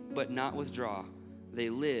ache, but not withdraw. They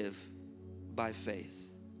live by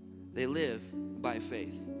faith. They live by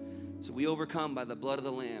faith. So we overcome by the blood of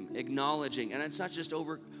the Lamb, acknowledging, and it's not just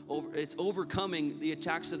it's overcoming the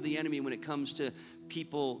attacks of the enemy when it comes to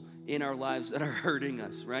people in our lives that are hurting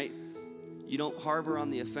us, right? You don't harbor on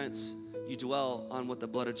the offense. You dwell on what the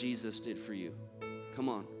blood of Jesus did for you. Come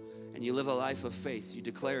on. And you live a life of faith. You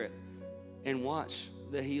declare it and watch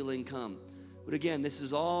the healing come. But again, this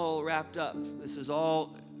is all wrapped up. This is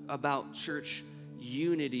all about church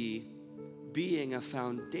unity being a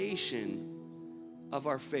foundation of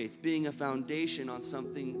our faith, being a foundation on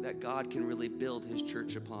something that God can really build his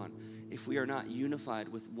church upon. If we are not unified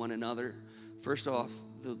with one another, first off,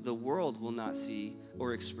 the world will not see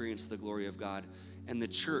or experience the glory of God, and the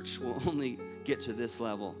church will only get to this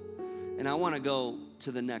level. And I want to go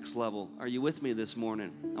to the next level. Are you with me this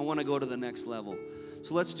morning? I want to go to the next level.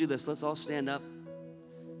 So let's do this. Let's all stand up.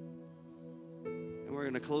 And we're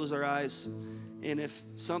going to close our eyes. And if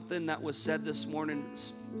something that was said this morning,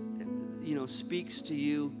 speaks to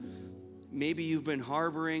you, maybe you've been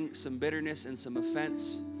harboring some bitterness and some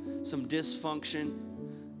offense, some dysfunction.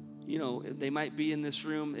 They might be in this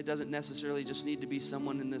room. It doesn't necessarily just need to be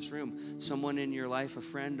someone in this room. Someone in your life, a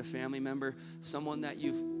friend, a family member, someone that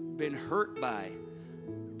you've been hurt by,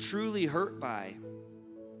 truly hurt by,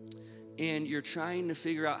 and you're trying to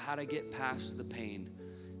figure out how to get past the pain.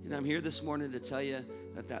 And I'm here this morning to tell you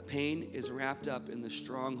that pain is wrapped up in the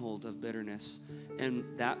stronghold of bitterness. And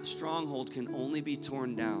that stronghold can only be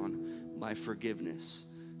torn down by forgiveness.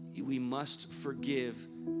 We must forgive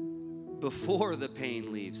before the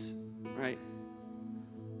pain leaves, right?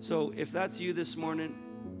 So if that's you this morning,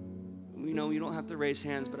 you don't have to raise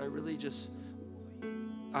hands, but I really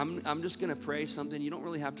I'm just going to pray something. You don't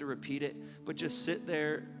really have to repeat it, but just sit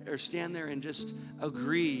there or stand there and just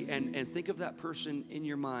agree and think of that person in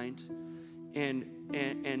your mind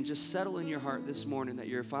and just settle in your heart this morning that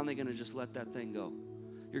you're finally going to just let that thing go.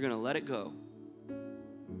 You're going to let it go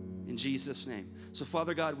in Jesus' name. So,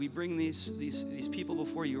 Father God, we bring these people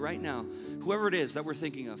before you right now, whoever it is that we're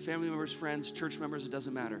thinking of, family members, friends, church members, it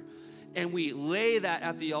doesn't matter. And we lay that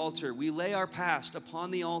at the altar. We lay our past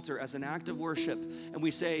upon the altar as an act of worship, and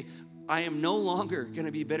we say, I am no longer going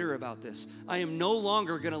to be bitter about this. I am no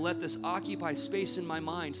longer going to let this occupy space in my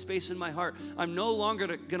mind, space in my heart. I'm no longer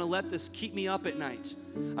going to let this keep me up at night.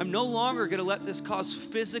 I'm no longer going to let this cause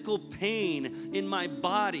physical pain in my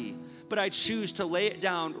body, but I choose to lay it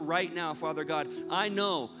down right now, Father God. I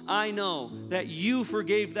know that you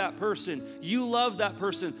forgave that person. You loved that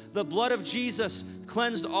person. The blood of Jesus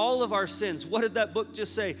cleansed all of our sins. What did that book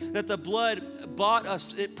just say? That the blood bought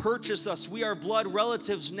us, it purchased us. We are blood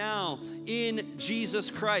relatives now in Jesus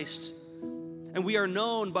Christ. And we are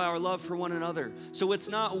known by our love for one another. So it's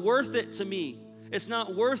not worth it to me. It's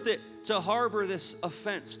not worth it to harbor this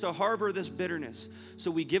offense, to harbor this bitterness. So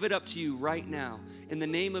we give it up to you right now. In the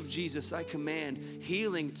name of Jesus, I command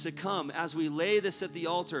healing to come as we lay this at the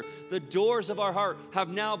altar. The doors of our heart have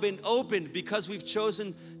now been opened because we've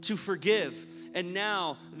chosen to forgive. And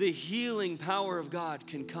now the healing power of God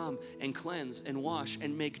can come and cleanse and wash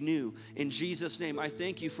and make new. In Jesus' name, I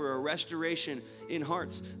thank you for a restoration in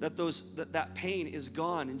hearts, that pain is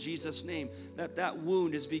gone in Jesus' name, that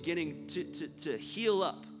wound is beginning to heal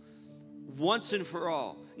up. once and for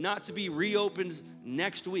all, not to be reopened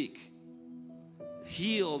next week.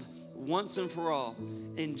 Healed once and for all.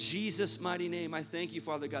 In Jesus' mighty name, I thank you,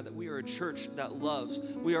 Father God, that we are a church that loves.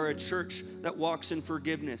 We are a church that walks in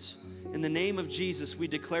forgiveness. In the name of Jesus, we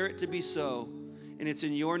declare it to be so, and it's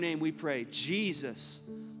in your name we pray. Jesus,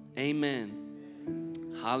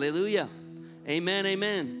 amen. Hallelujah. Amen,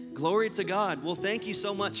 amen. Glory to God. Well, thank you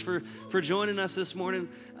so much for joining us this morning,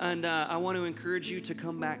 and I want to encourage you to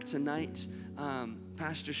come back tonight.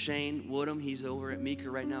 Pastor Shane Woodham, he's over at Meeker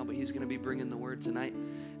right now, but he's going to be bringing the word tonight,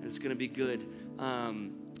 and it's going to be good. I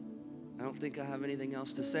don't think I have anything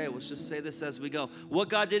else to say. Let's just say this as we go. What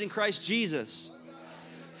God did in Christ Jesus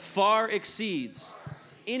far exceeds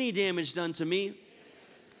any damage done to me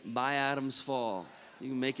by Adam's fall. You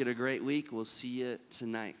can make it a great week. We'll see you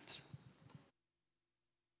tonight.